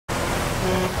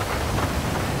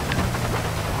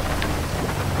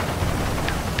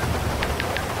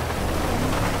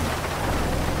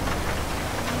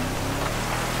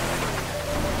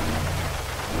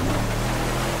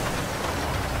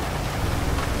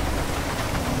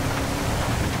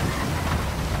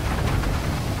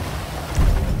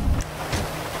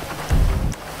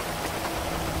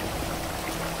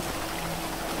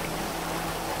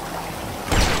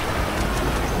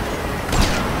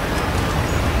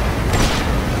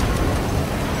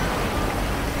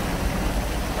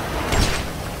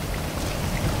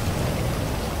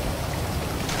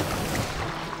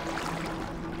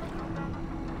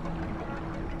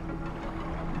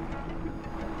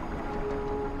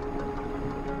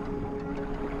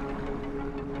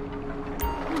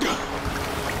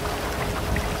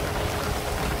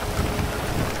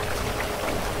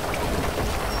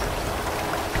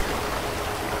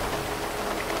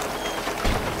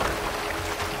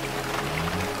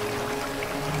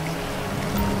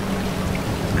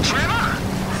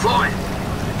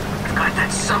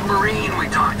Submarine we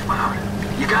talked about.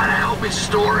 You gotta help me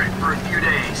store it for a few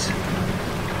days.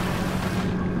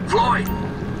 Floyd,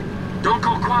 don't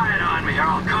go quiet on me or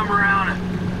I'll come around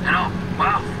and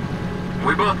well,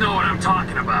 we both know what I'm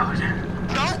talking about.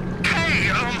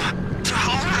 Okay,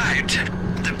 alright.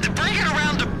 Bring it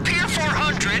around to Pier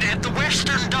 400 at the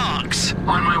Western Docks.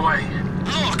 On my way.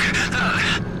 Look,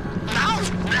 I'll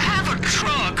have a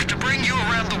truck to bring you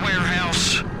around the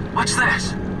warehouse. What's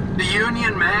this? The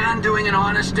union man doing an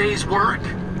honest day's work?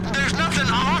 There's nothing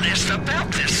honest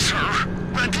about this, sir.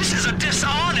 This is a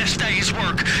dishonest day's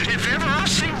work, if ever I've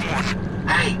seen one.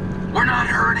 Hey, we're not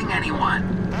hurting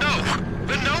anyone.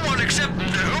 No one except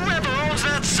whoever owns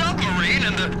that submarine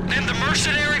and the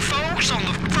mercenary folks on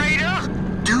the freighter.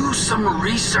 Do some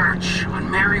research on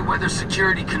Merryweather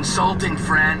Security Consulting,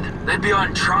 friend. They'd be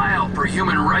on trial for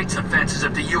human rights offenses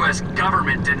if the U.S.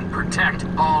 government didn't protect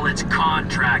all its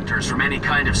contractors from any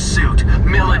kind of suit,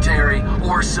 military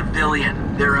or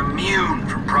civilian. They're immune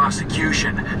from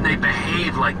prosecution. They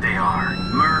behave like they are.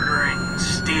 Murdering,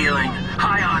 stealing,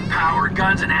 high on power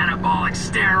guns and anabolic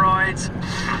steroids.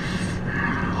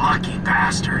 Lucky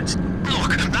bastards.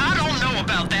 Look, I don't know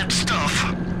about that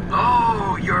stuff.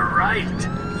 Oh, you're right.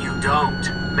 You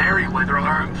don't. Merryweather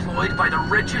are employed by the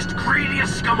richest,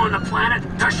 greediest scum on the planet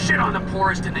to shit on the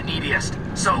poorest and the neediest.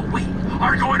 So we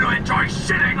are going to enjoy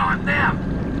shitting on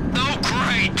them. Oh,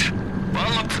 great.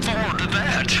 I look forward to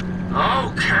that.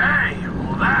 Okay,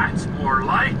 well that's more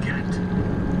like it.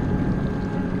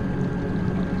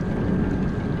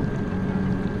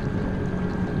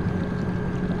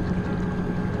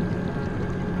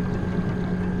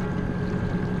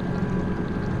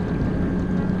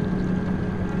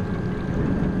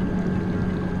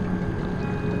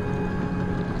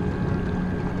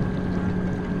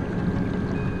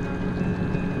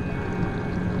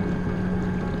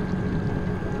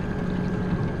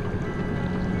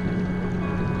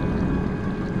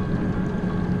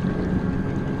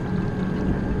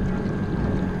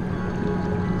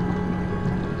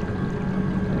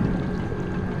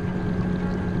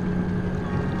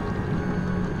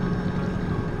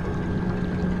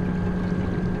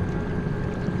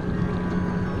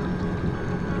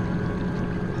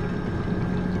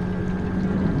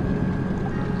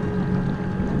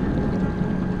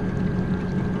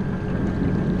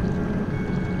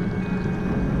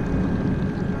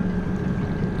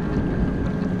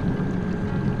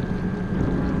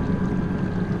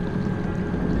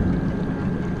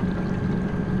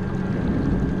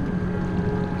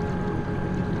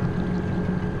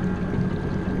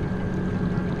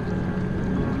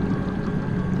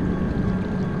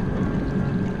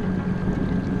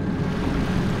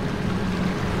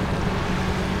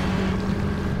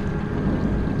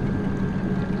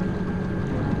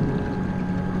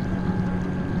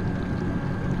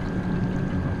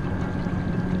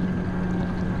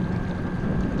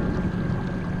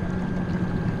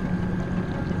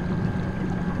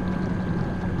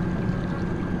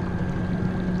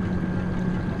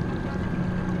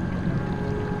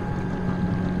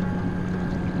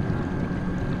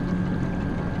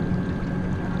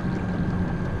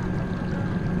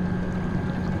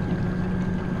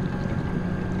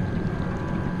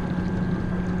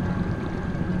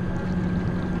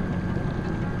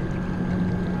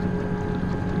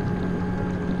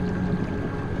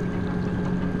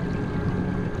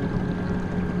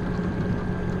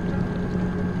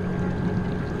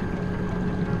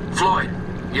 Floyd,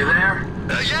 you there?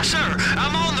 Yes, sir.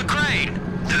 I'm on the crane.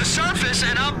 Surface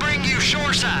and I'll bring you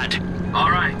shoreside. All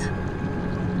right.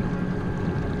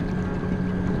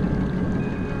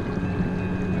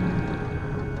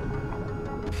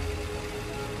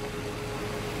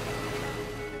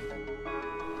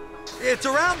 It's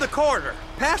around the corner,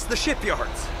 past the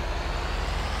shipyards.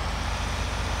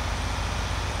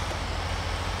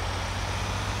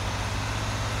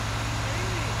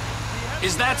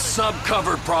 Is that sub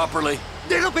covered properly?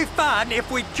 It'll be fine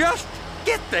if we just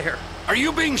get there. Are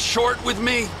you being short with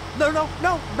me?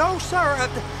 No, sir.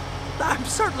 I'm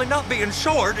certainly not being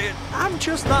short. I'm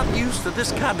just not used to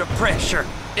this kind of pressure.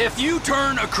 If you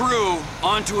turn a crew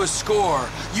onto a score,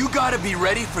 you gotta be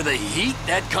ready for the heat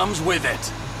that comes with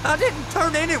it. I didn't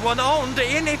turn anyone on to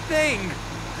anything.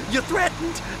 You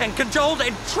threatened and cajoled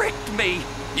and tricked me.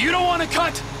 You don't want to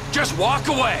cut? Just walk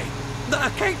away. I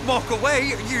can't walk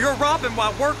away. You're robbing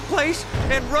my workplace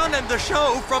and running the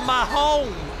show from my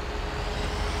home.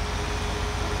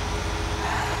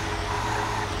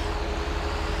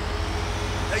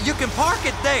 You can park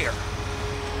it there.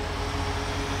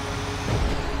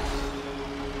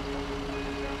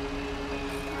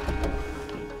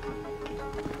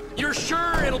 You're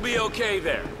sure it'll be okay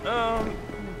there?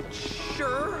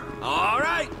 Sure. All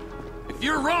right. If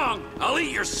you're wrong, I'll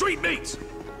eat your sweetmeats.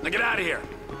 Now get out of here.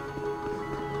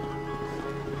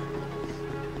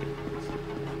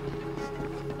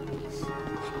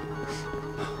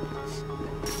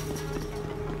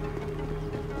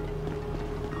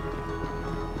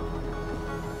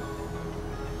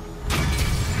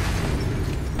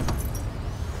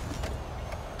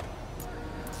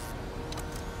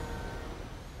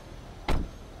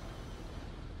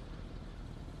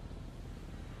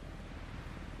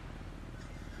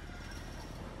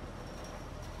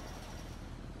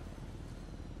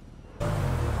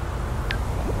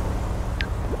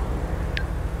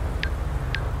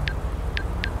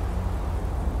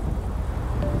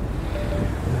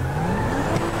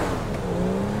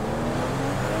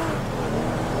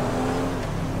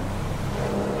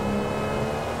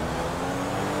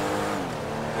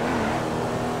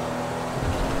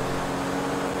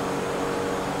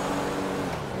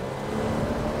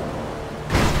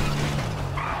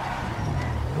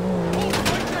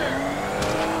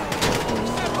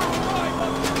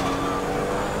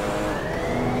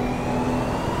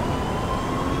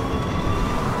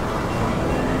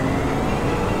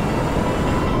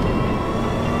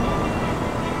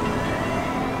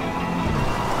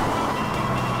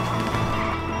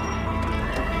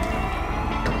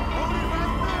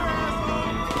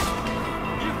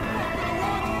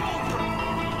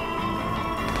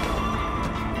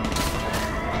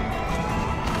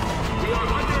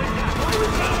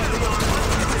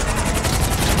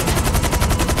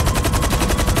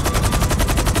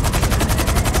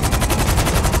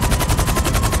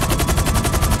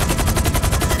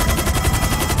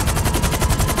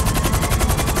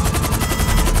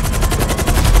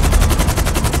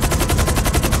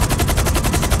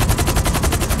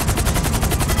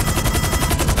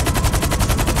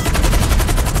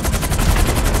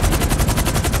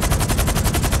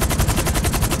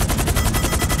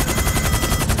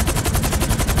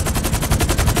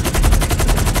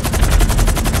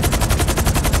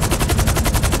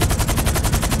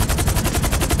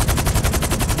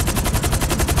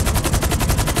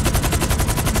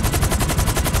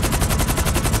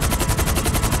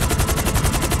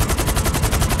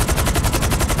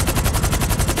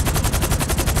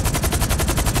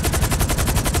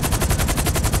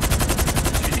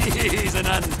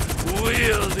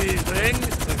 Unwieldy thing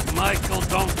if Michael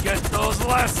don't get those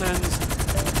lessons.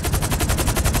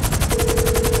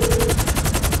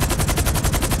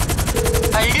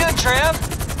 How you doing, Trev?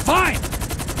 Fine!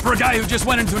 For a guy who just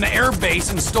went into an air base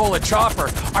and stole a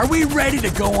chopper, are we ready to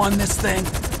go on this thing?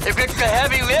 If it's a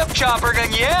heavy lift chopper,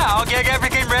 then yeah, I'll get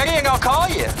everything ready and I'll call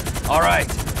you. All right.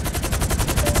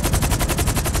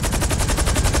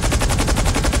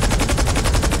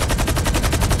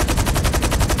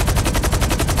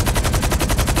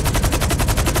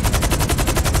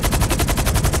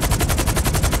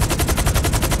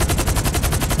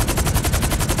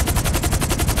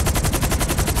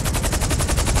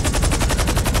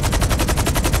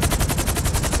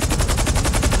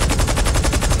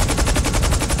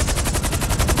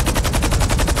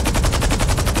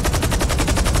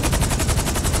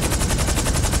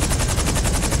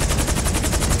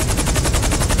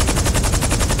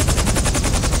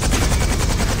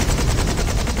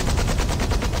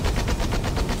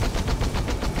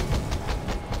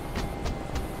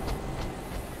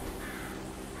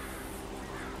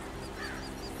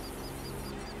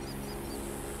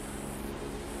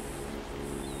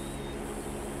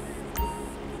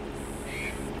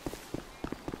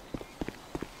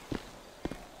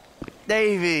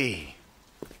 Davey,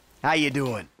 how you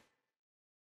doing?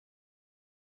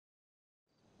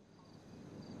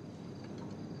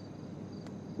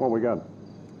 What we got?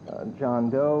 John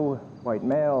Doe, white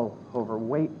male,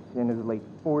 overweight, in his late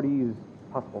 40s,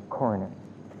 possible coronary.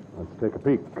 Let's take a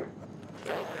peek.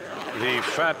 The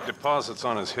fat deposits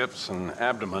on his hips and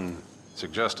abdomen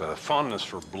suggest a fondness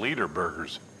for bleeder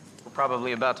burgers. We're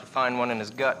probably about to find one in his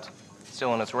gut,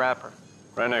 still in its wrapper.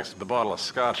 Right next to the bottle of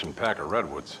scotch and pack of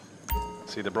redwoods.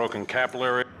 See the broken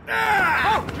capillary?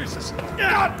 Ah! Oh, Jesus!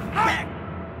 Back!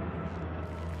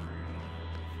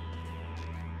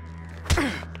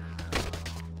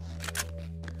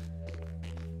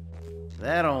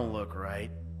 That don't look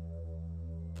right.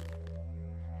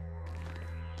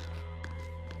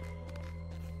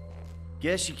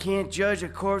 Guess you can't judge a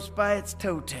corpse by its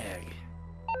toe tag.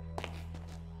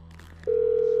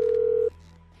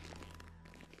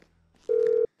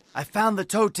 I found the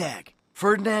toe tag.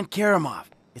 Ferdinand Karamov.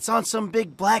 It's on some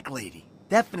big black lady.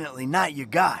 Definitely not your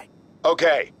guy.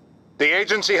 Okay. The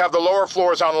agency have the lower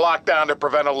floors on lockdown to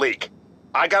prevent a leak.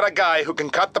 I got a guy who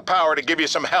can cut the power to give you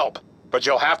some help, but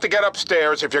you'll have to get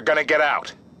upstairs if you're gonna get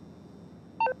out.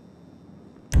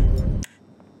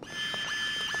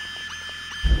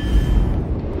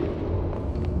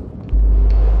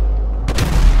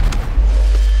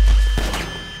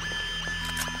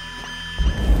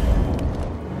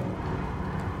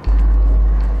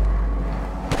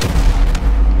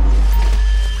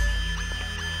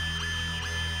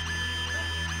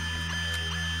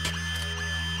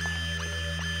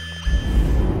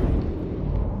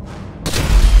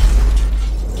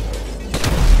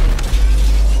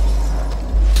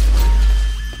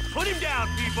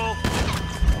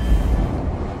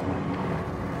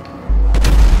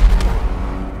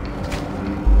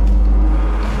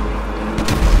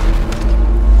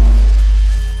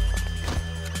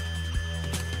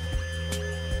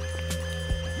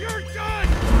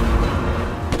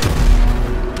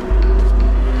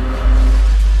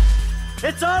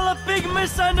 It's all a big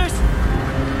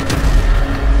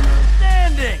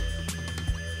misunderstanding!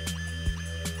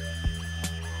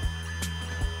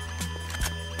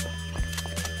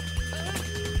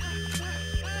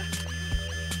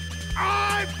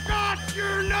 I've got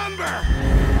your number!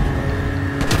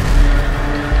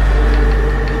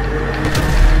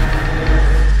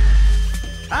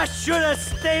 I should have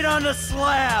stayed on the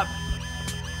slab!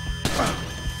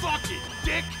 Fuck it,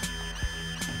 dick!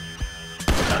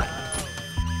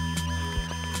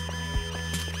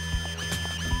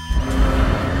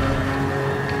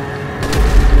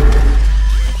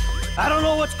 I don't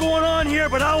know what's going on here,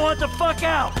 but I want the fuck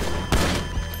out!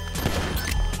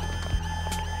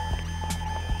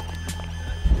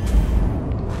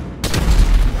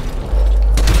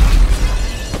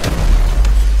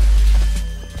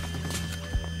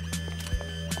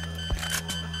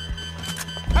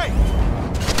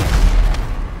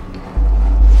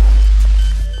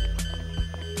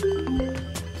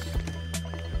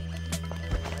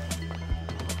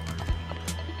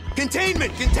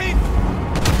 Containment! Containment!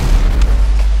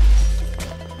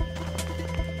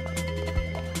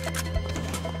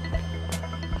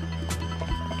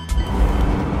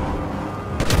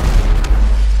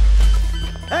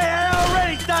 Hey, I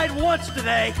already died once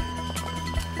today!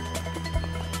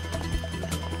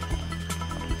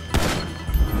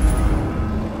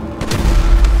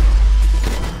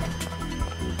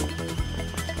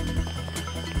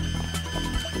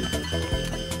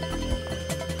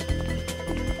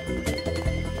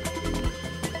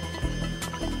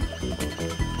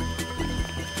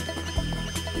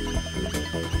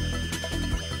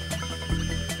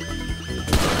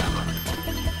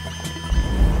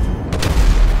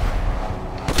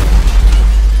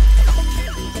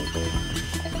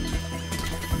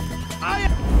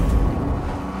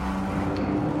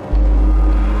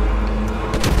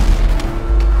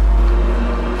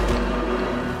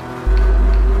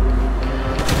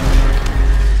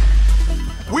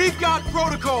 We've got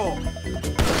protocol!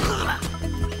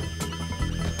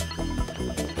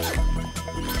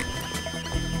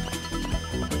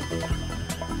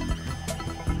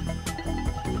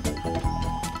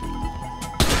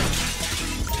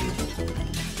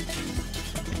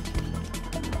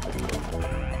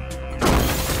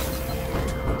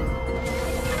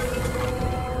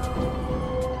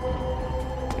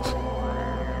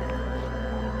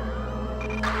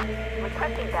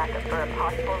 Requesting backup for a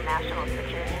possible national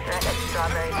security threat at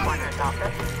Strawberry Corner's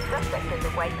office. Suspect is a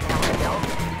white male adult.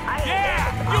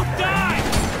 You die!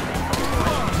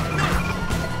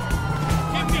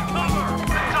 Give me cover!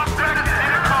 Suspect is in a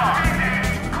car!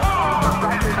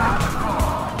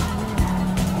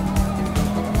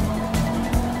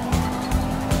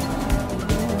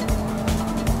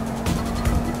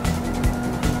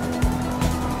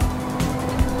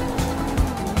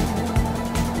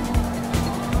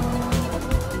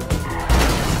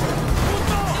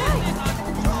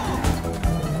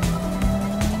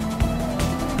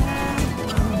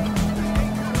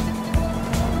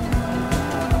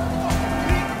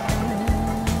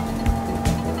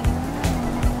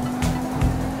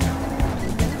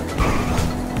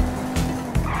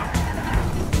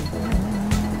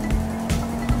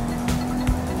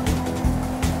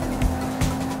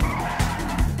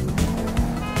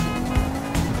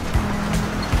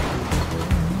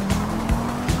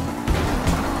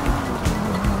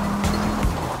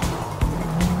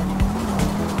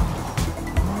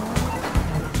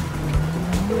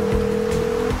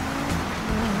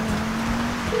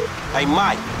 Hey,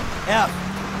 Mike. F.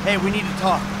 Hey, we need to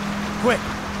talk. Quick.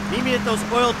 Meet me at those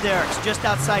oil derricks just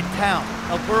outside town,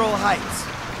 El Burro Heights.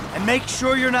 And make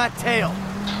sure you're not tailed.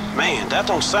 Man, that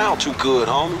don't sound too good,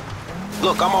 homie.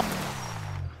 Look, I'm on...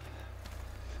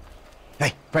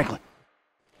 Hey, Franklin.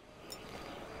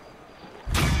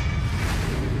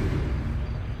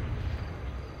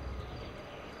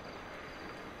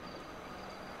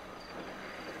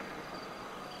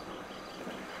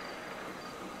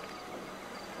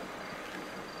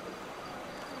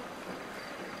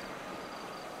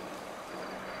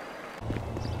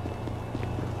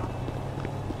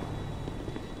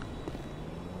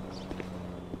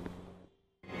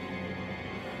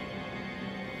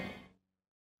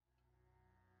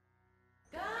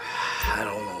 I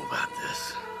don't know about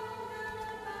this.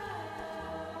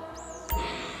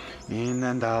 In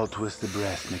and out with the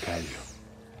breath, Mikhail.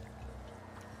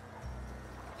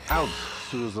 Out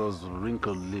through those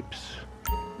wrinkled lips.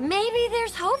 Maybe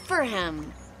there's hope for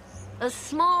him. A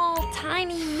small,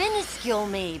 tiny, minuscule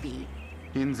maybe.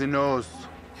 In the nose,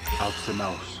 out the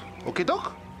mouth. Okay,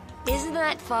 Doc? Isn't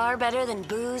that far better than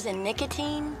booze and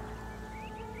nicotine?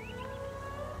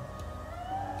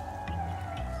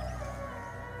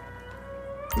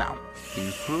 Now,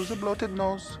 in through the bloated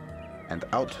nose, and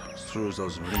out through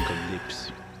those wrinkled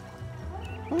lips.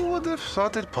 Who would have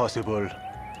thought it possible?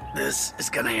 This is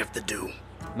gonna have to do.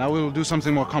 Now we will do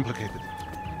something more complicated.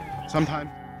 Sometime.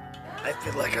 I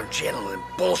feel like I'm channeling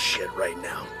bullshit right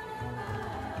now.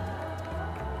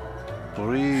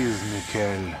 Breathe,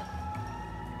 Mikhail.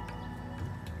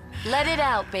 Let it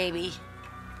out, baby.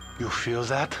 You feel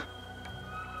that?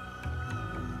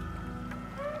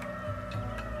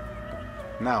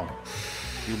 Now,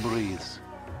 you breathe.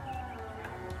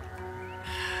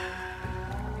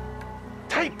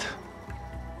 Tight!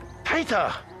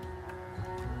 Tighter!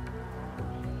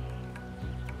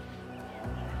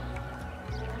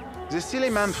 The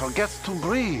silly man forgets to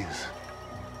breathe.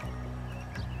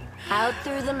 Out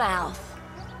through the mouth.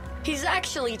 He's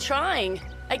actually trying.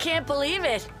 I can't believe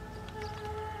it.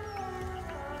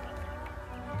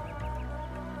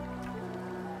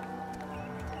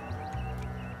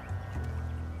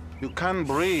 You can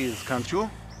breathe, can't you?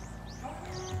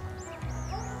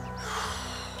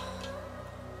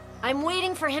 I'm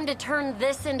waiting for him to turn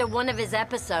this into one of his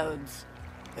episodes.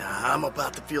 I'm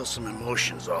about to feel some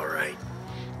emotions, all right.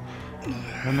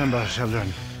 Remember,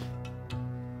 children.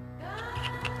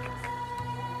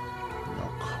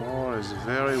 Your core is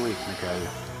very weak, Mikhail.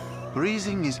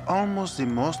 Breathing is almost the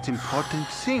most important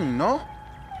thing, no?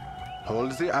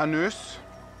 Hold the anus.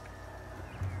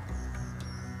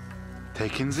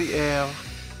 Take in the air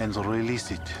and release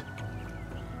it.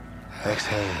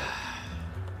 Exhale.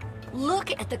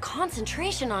 Look at the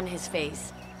concentration on his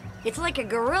face. It's like a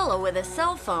gorilla with a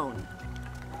cell phone.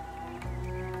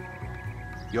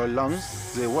 Your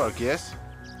lungs, they work, yes?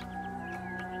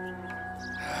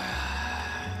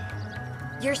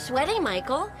 You're sweating,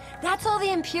 Michael. That's all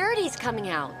the impurities coming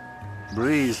out.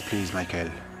 Breathe, please, Michael.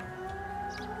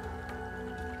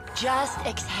 Just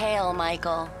exhale,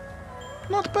 Michael.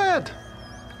 Not bad.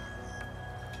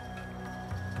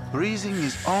 Breathing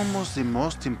is almost the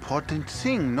most important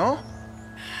thing, no?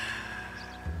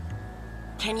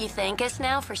 Can you thank us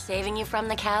now for saving you from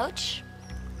the couch?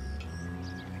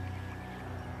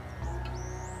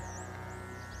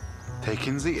 Take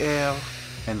in the air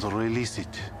and release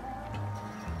it.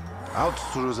 Out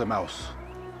through the mouth.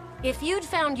 If you'd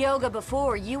found yoga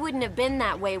before, you wouldn't have been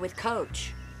that way with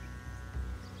Coach.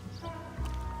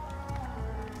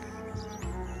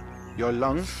 Your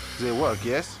lungs, they work,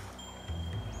 yes?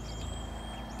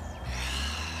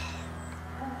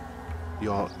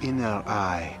 Your inner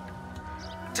eye.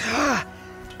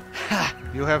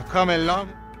 You have come along.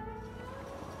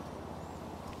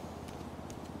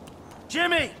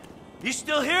 Jimmy! You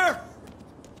still here?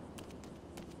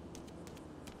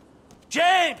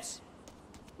 James!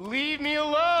 Leave me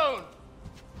alone!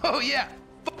 Oh, yeah.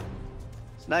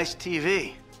 It's nice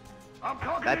TV.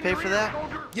 Did I pay for that?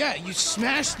 Yeah, you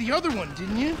smashed the other one,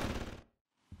 didn't you?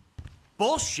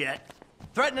 Bullshit.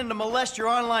 Threatening to molest your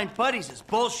online buddies is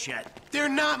bullshit. They're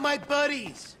not my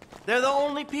buddies. They're the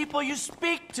only people you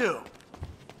speak to.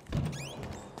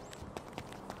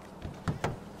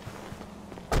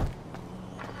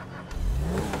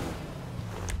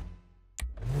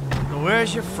 So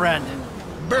where's your friend?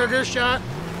 Burger shot.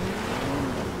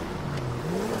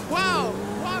 Wow,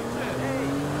 watch it.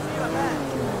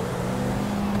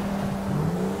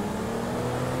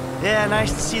 Yeah,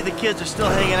 nice to see the kids are still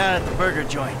hanging out at the burger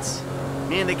joints.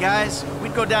 Me and the guys,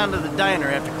 we'd go down to the diner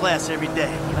after class every day.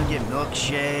 You know, get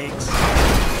milkshakes.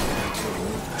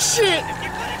 Shit!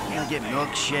 Can't get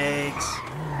milkshakes,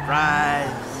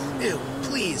 fries. Ew,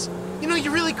 please. You know,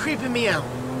 you're really creeping me out.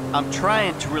 I'm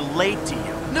trying to relate to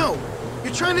you. No,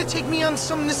 you're trying to take me on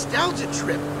some nostalgia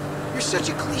trip. You're such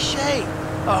a cliche.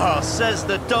 Oh, says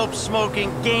the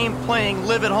dope-smoking, game-playing,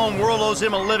 live-at-home world owes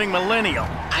him a living millennial.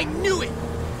 I knew it!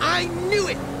 I knew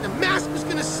it! The mask was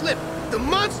gonna slip. The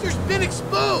monster's been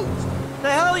exposed.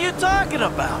 The hell are you talking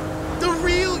about? The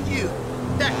real you.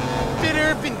 That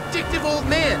bitter, vindictive old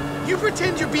man. You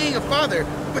pretend you're being a father,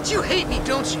 but you hate me,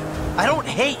 don't you? I don't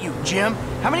hate you, Jim.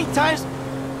 How many times...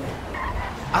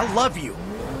 I love you.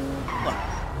 Look.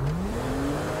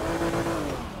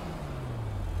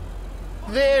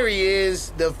 There he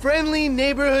is, the friendly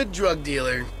neighborhood drug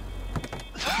dealer.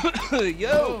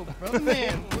 Yo, brother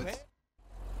man.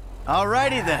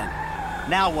 Alrighty then.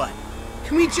 Now what?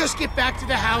 Can we just get back to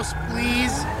the house,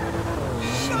 please?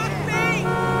 Shut me!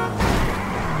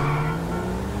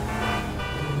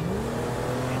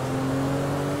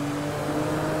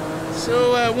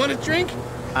 So, want a drink?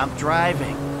 I'm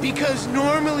driving. Because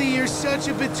normally you're such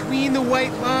a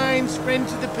between-the-white-lines,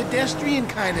 friend-to-the-pedestrian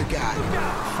kind of guy.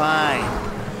 Fine.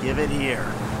 Give it here.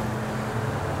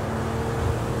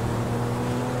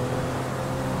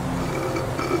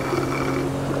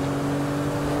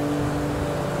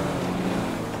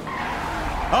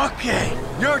 Okay,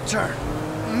 your turn.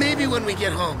 Maybe when we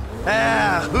get home.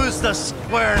 Ah, who's the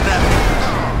square now?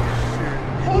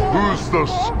 Who's the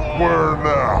square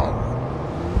now?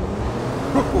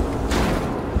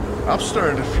 I'm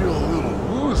starting to feel a little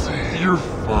woozy. You're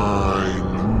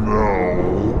fine.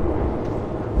 No.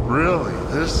 Really,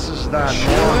 this is not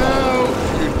normal.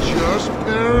 You're just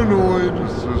paranoid.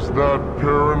 This is not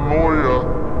paranoia.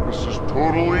 This is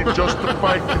totally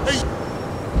justified.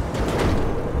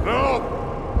 No!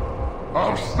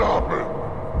 I'm stopping.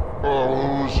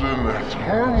 Oh, who's in there? It's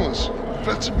harmless.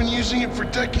 Vets have been using it for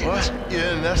decades. What? You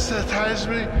anesthetize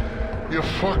me? You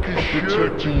fucking shit. I'm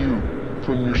protecting you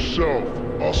from yourself.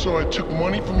 Also, I took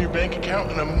money from your bank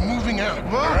account and I'm moving out.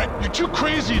 What? All right? You're too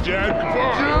crazy, Dad.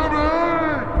 Jimmy!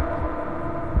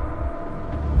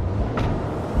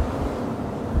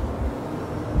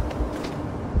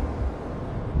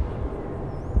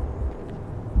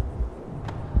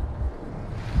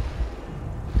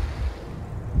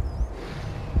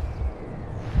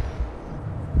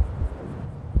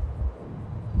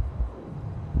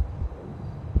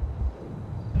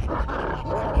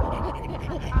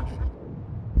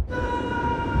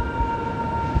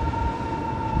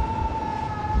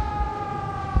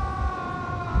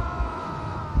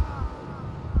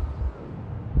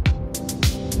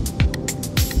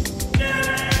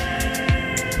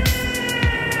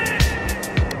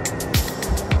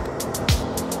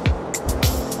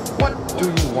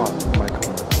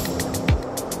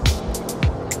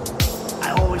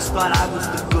 Thought I was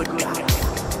the good guy.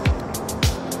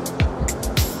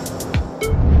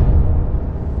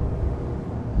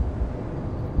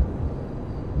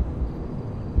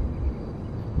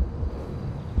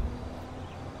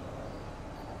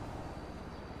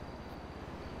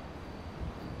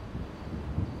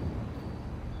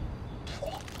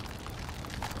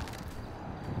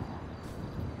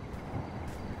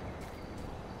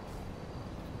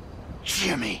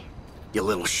 Jimmy, you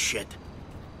little shit.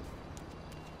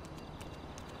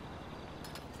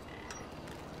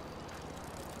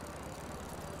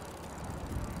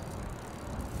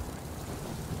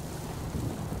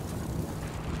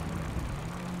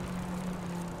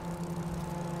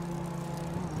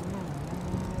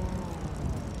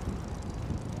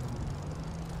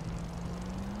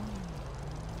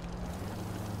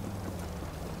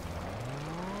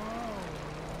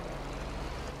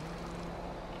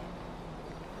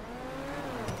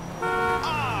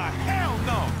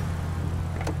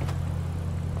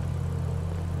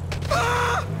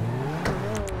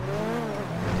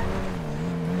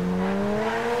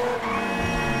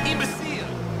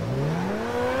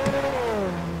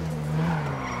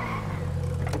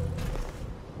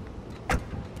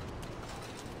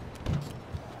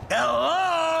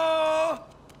 Hello?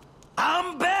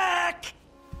 I'm back!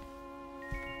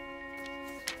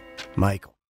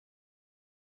 Michael.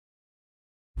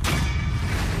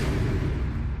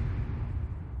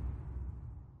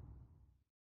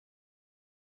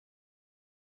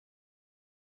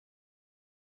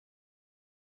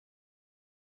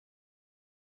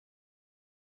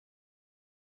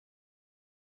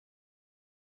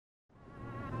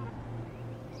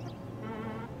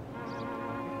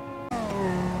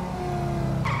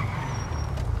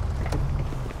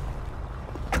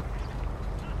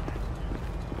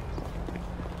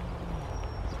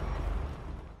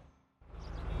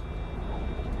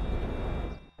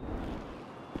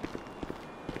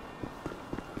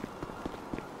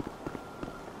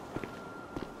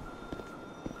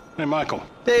 Hey, Michael.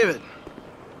 David.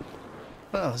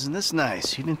 Well, isn't this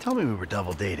nice? You didn't tell me we were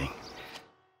double dating.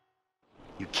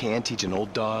 You can teach an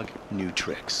old dog new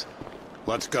tricks.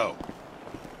 Let's go.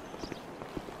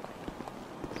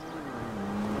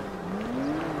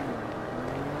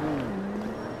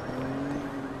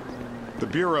 The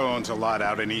Bureau owns a lot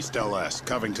out in East LS,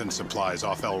 Covington Supplies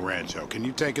off El Rancho. Can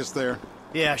you take us there?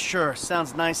 Yeah, sure.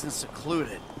 Sounds nice and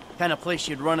secluded. Kind of place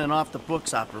you'd run an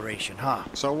off-the-books operation, huh?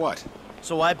 So what?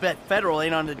 So I bet federal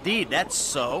ain't on the deed, that's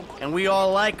so. And we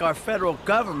all like our federal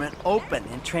government open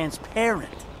and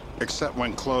transparent. Except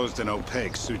when closed and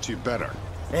opaque suits you better.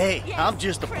 Hey, I'm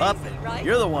just a puppet.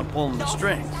 You're the one pulling the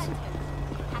strings.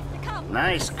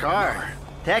 Nice car.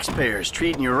 Taxpayers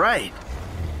treating you right.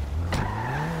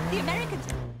 The Americans...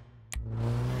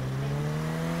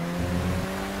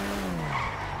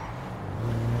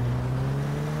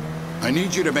 I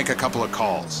need you to make a couple of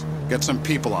calls. Get some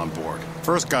people on board.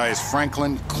 First guy is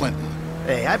Franklin Clinton.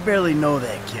 Hey, I barely know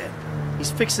that kid. He's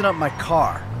fixing up my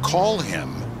car. Call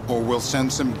him, or we'll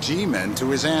send some G-men to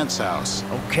his aunt's house.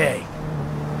 Okay.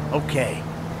 Okay.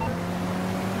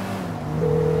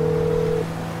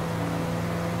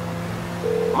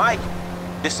 Mike,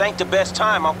 this ain't the best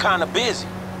time. I'm kinda busy.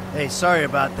 Hey, sorry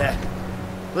about that.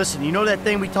 Listen, you know that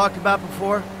thing we talked about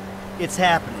before? It's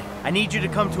happening. I need you to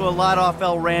come to a lot off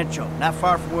El Rancho, not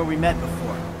far from where we met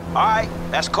before. All right,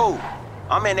 that's cool.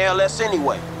 I'm in LS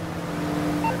anyway.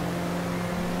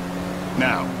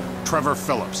 Now, Trevor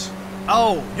Phillips.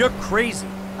 Oh, you're crazy.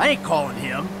 I ain't calling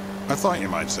him. I thought you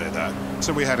might say that,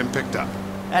 so we had him picked up.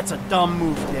 That's a dumb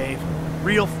move, Dave.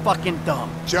 Real fucking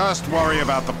dumb. Just worry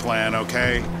about the plan,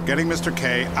 okay? Getting Mr.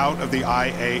 K out of the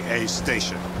IAA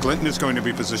station. Clinton is going to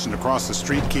be positioned across the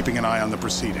street, keeping an eye on the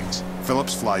proceedings.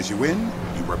 Phillips flies you in,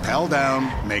 you rappel down,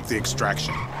 make the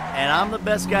extraction. And I'm the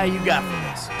best guy you got for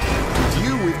this. With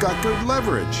you, we've got good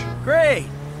leverage. Great.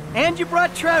 And you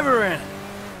brought Trevor in.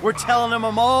 We're telling him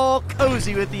I'm all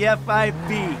cozy with the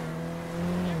FIB.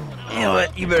 You know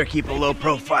what? You better keep a low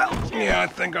profile. Yeah, I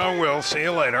think I will. See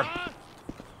you later.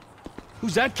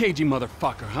 Who's that cagey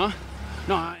motherfucker, huh?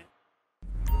 No,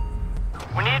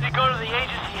 We need to go to the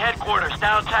agency headquarters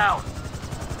downtown.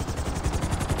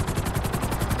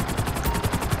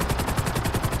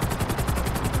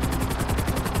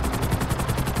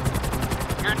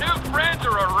 Your new friends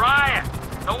are a riot.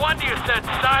 No wonder you said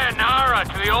sayonara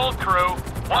to the old crew.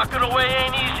 Walking away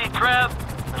ain't easy, Trev.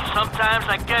 But sometimes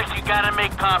I guess you gotta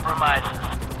make compromises.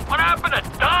 What happened to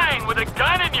dying with a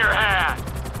gun in your hand?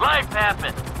 Life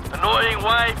happened. Annoying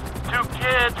wife, 2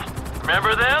 kids.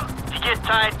 Remember them? You get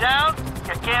tied down,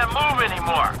 you can't move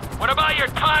anymore. What about your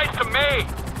ties to me?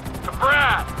 To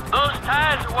Brad? Those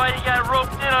ties are why you got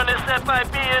roped in on this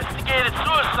FIB instigated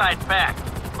suicide pact.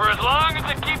 For as long as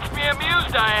it keeps me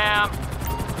amused, I am.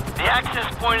 The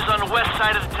access point is on the west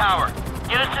side of the tower.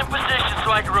 Get us in position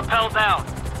so I can rappel down.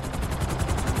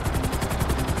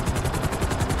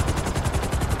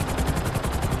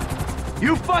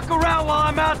 You fuck around while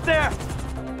I'm out there.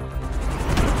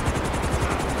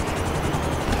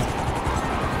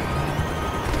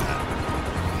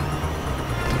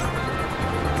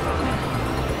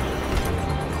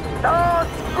 Don't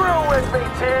screw with me,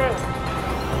 T!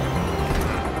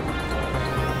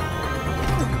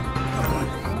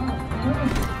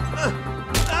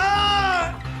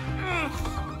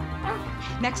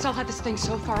 Next, I'll have this thing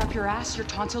so far up your ass, your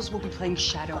tonsils will be playing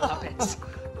shadow puppets.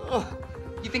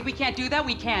 You think we can't do that?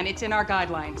 We can. It's in our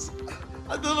guidelines.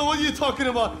 I don't know what you're talking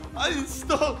about. I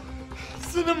installed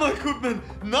cinema equipment,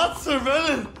 not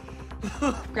surveillance.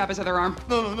 Grab his other arm.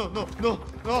 No.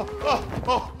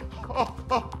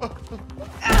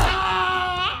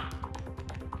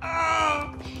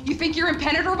 You think you're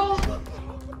impenetrable?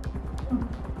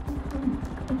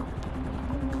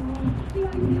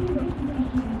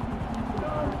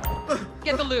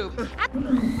 Get the lube. Who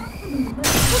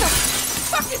the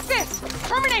fuck is this?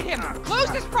 Terminate him!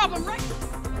 Close this problem right...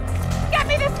 Get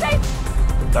me this thing!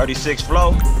 36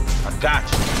 flow. I got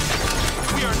you.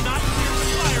 We are not clear to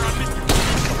fire on Mr.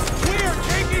 We are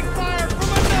taking fire from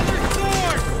another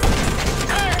source!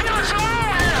 Hey, get us out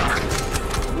of here!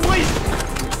 Wait!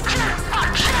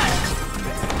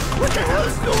 What the hell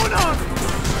is going on?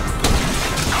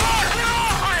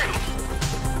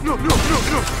 No!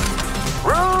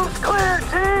 Room's clear,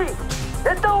 T!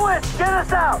 Hit the witch! Get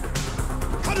us out!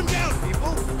 Cut him down,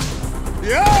 people!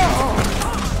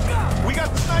 Yeah! We got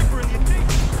the sniper in the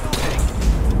adjacent building!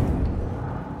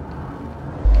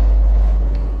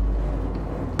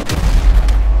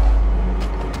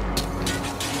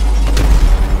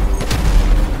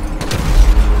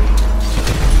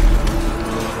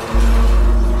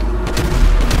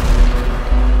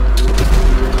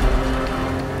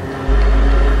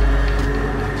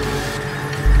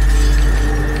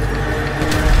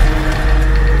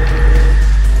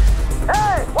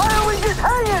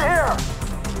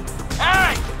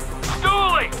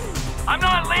 I'm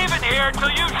not leaving here till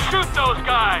you shoot those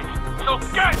guys. So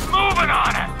get moving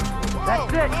on it.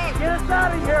 That's it. Get us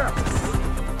out of here.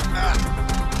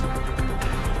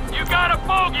 You got a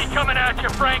bogey coming at you,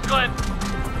 Franklin.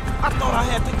 I thought I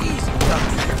had the easy stuff.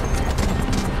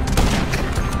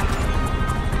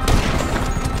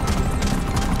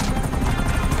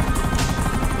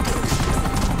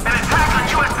 An attack on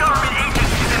U.S. government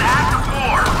agents is an act of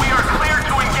war. We are clear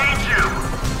to engage you.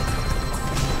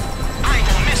 I ain't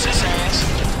gonna miss his ass.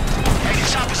 Hey, the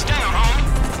chopper's down, homie.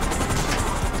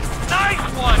 Nice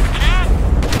one, kid.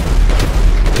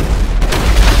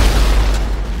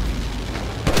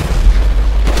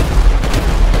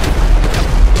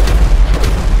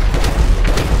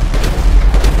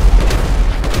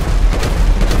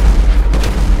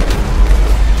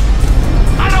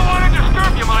 I don't want to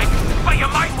disturb you, Mike, but you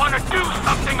might want to do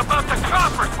something about the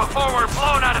choppers before we're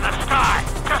blown out of the sky.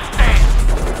 Just saying.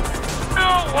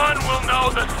 No one will know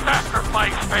the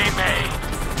sacrifice they made.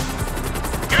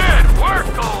 Good work,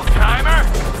 old-timer!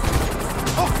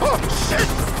 Oh, shit!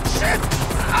 Shit!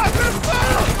 I'm gonna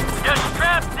fall! Just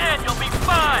strapped in, you'll be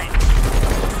fine!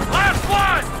 Last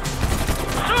one!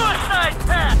 Suicide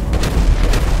pact!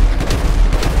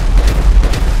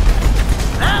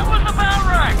 That was about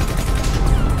right!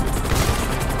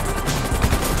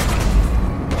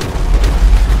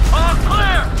 All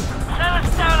clear! Set us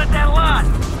down at that lot!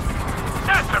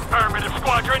 That's affirmative,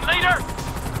 squadron leader!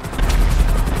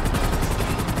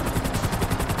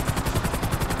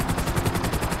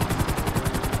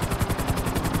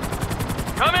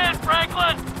 Come in,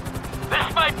 Franklin!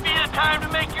 This might be the time to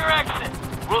make your exit.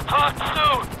 We'll talk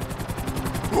soon.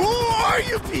 Who are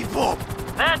you people?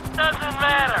 That doesn't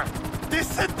matter. They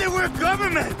said they were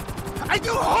government. I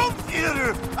do home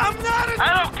theater. I'm not a...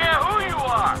 I don't care who you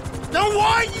are. Then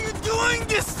why are you doing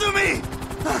this to me?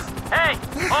 Hey,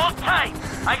 hold tight.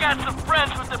 I got some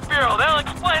friends with the Bureau. They'll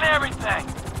explain everything.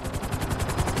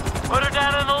 Put her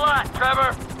down in the lot,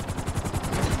 Trevor.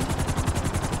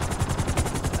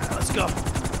 Let's go.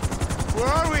 Where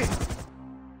are we?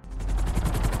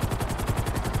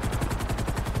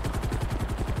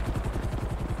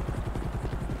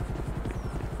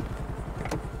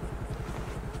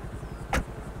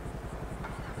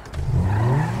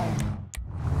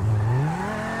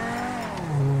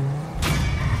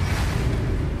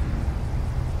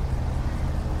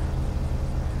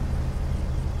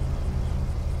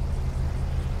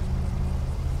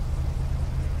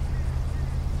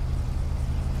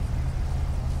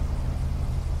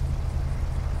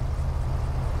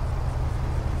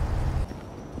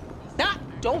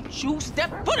 Don't you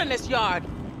step foot in this yard!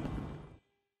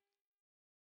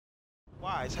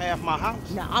 Why? It's half my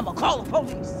house. Now I'ma call the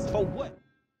police. For what?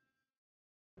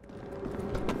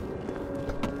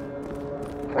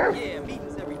 Yeah,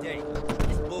 meetings every day.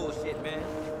 It's bullshit, man.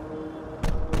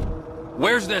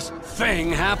 Where's this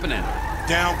thing happening?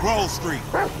 Down Grove Street.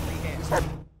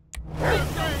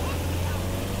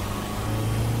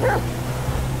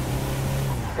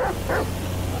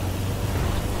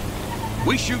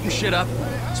 We shooting shit up,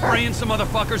 spraying some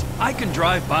motherfuckers. I can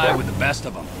drive by with the best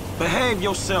of them. Behave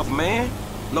yourself, man.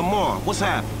 Lamar, what's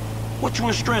happening? What you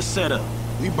and Stress set up?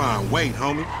 We buying weight,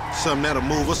 homie. Something that'll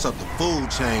move us up the food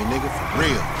chain, nigga, for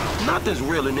real. Nothing's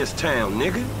real in this town,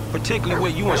 nigga. Particularly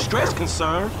where you and Stress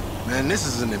concerned. Man, this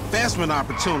is an investment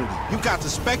opportunity. You got to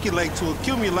speculate to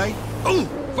accumulate. Ooh,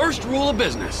 first rule of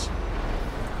business.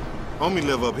 Homie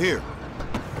live up here.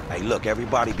 Hey, look,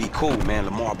 everybody be cool, man.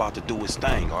 Lamar about to do his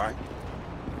thing, all right?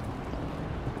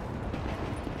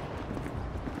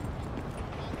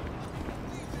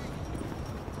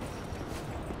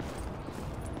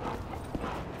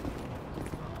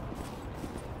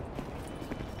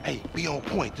 Hey, be on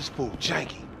point. This fool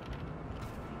janky.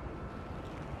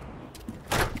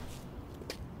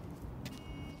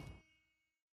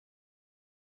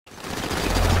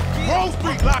 Grove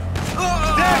Street locked.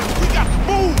 Damn, we got to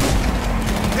move.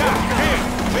 God damn,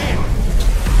 man.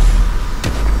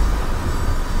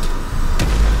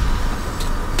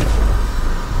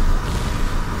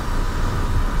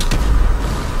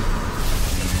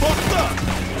 Fucked up.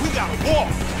 We gotta walk.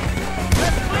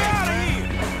 Let's clear out of here.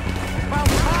 About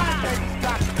time, baby,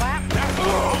 stop clap. That's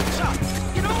all.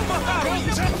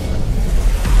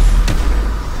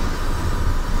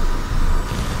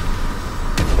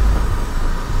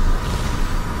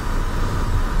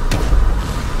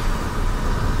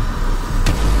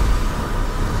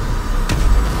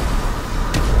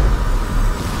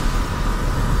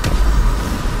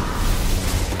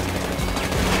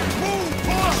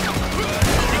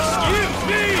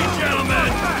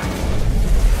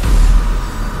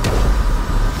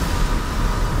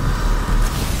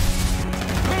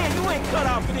 cut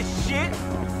out for this shit.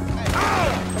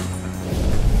 Oh!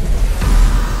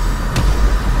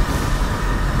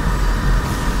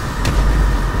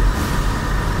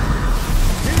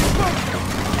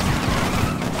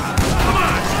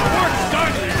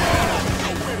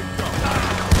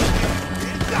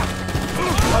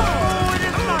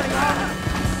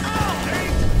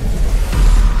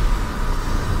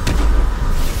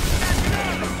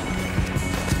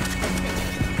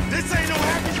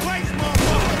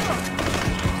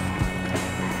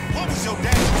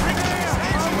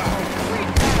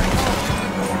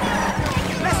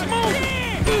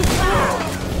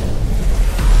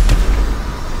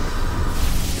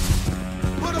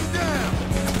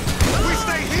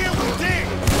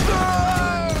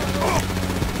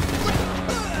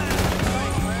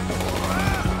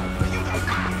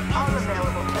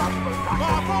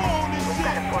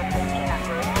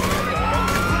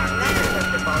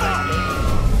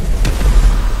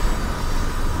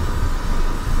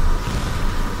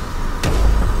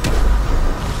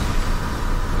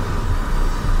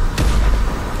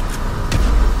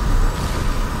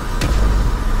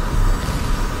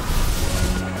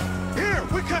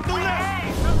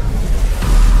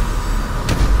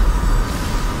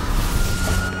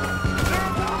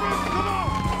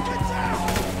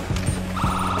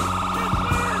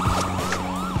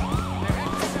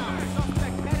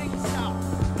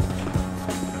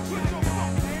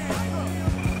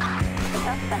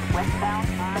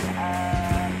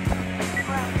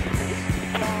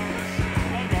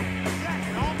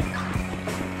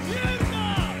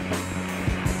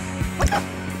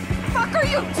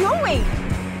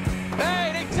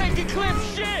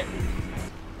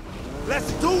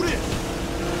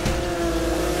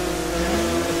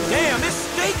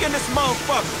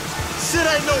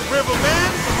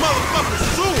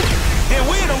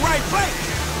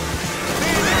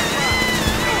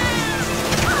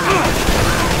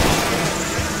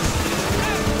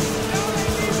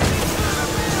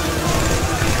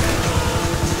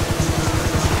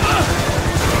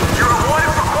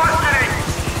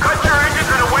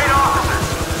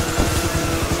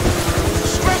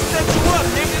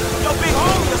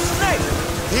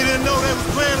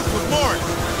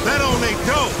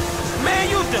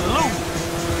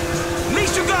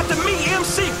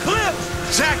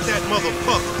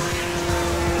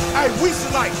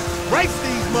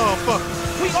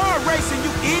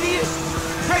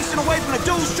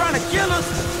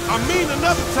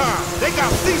 Another time. They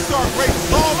got sea shark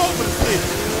races all over the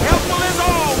city. Helpful as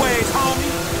always, homie.